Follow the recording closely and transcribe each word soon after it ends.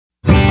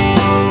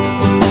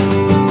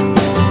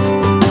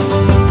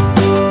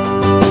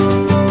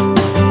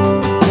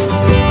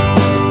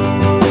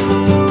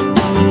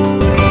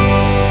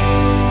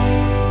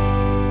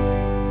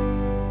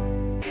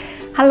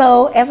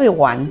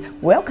everyone,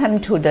 welcome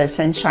to the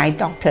Sunshine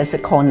Doctor's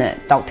Corner,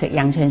 Dr.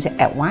 Yang Chen's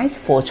advice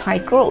for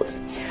child growth.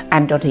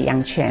 I'm Dr.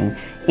 Yang Chen.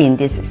 In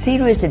this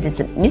series,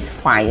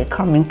 Demystifying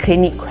Common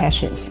Clinic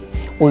Questions,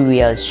 we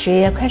will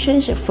share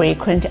questions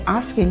frequently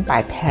asked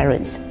by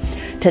parents.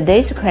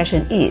 Today's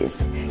question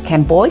is,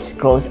 can boys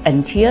grow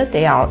until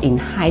they are in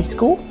high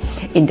school?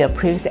 In the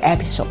previous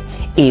episode,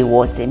 it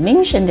was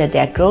mentioned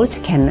that girls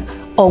can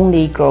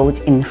only grow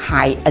in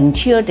height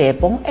until their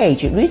bone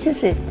age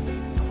reaches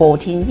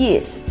 14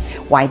 years,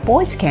 while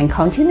boys can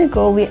continue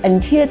growing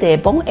until their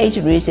bone age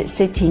reaches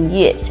 16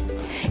 years.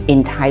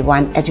 In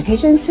Taiwan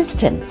education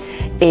system,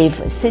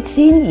 if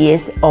 16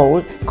 years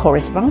old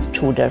corresponds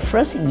to the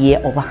first year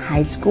of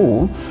high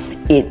school,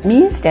 it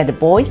means that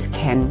boys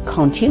can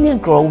continue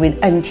growing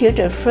until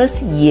the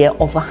first year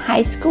of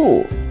high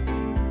school.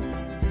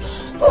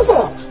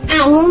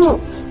 I'm Mimi,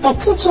 the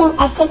teaching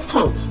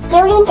assistant.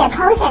 During the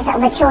process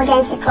of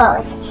children's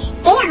growth,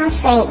 there are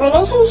three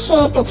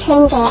relationships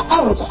between their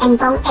age and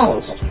bone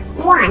age.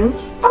 1.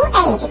 Bone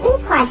age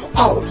equals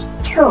age.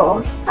 2.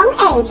 Bone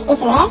age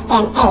is less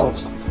than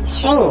age.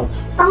 3.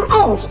 Bone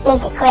age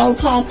is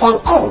greater than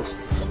age.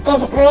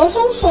 This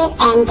relationship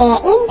and their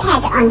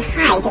impact on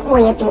height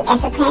will be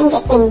explained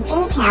in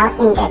detail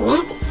in the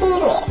next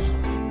series.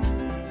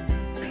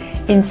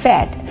 In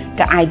fact,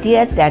 the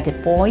idea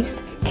that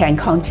boys can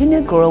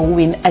continue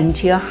growing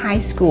until high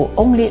school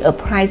only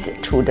applies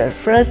to the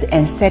first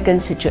and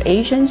second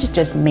situations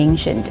just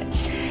mentioned.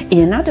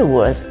 In other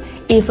words,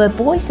 if a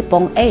boy's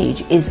bone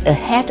age is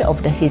ahead of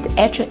his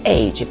actual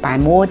age by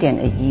more than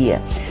a year,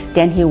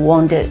 then he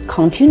won't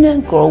continue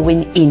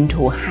growing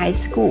into high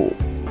school.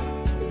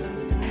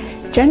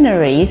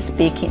 Generally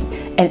speaking,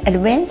 an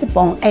advanced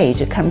bone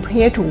age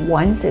compared to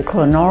one's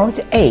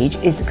chronological age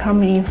is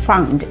commonly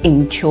found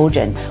in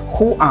children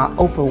who are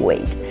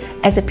overweight,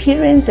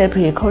 experiencing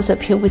precursor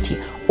puberty,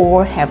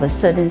 or have a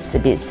certain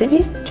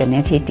specific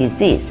genetic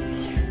disease.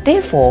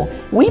 Therefore,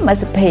 we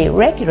must pay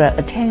regular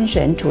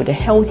attention to the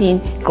healthy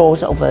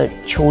growth of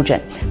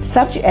children,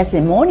 such as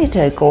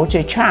monitor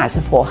growth charts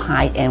for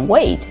height and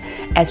weight,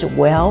 as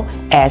well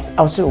as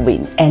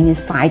observing any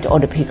sign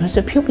of the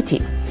precursor puberty.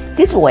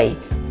 This way,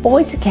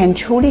 boys can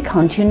truly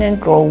continue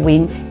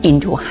growing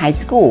into high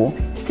school.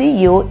 See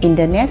you in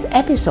the next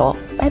episode.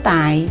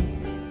 Bye-bye.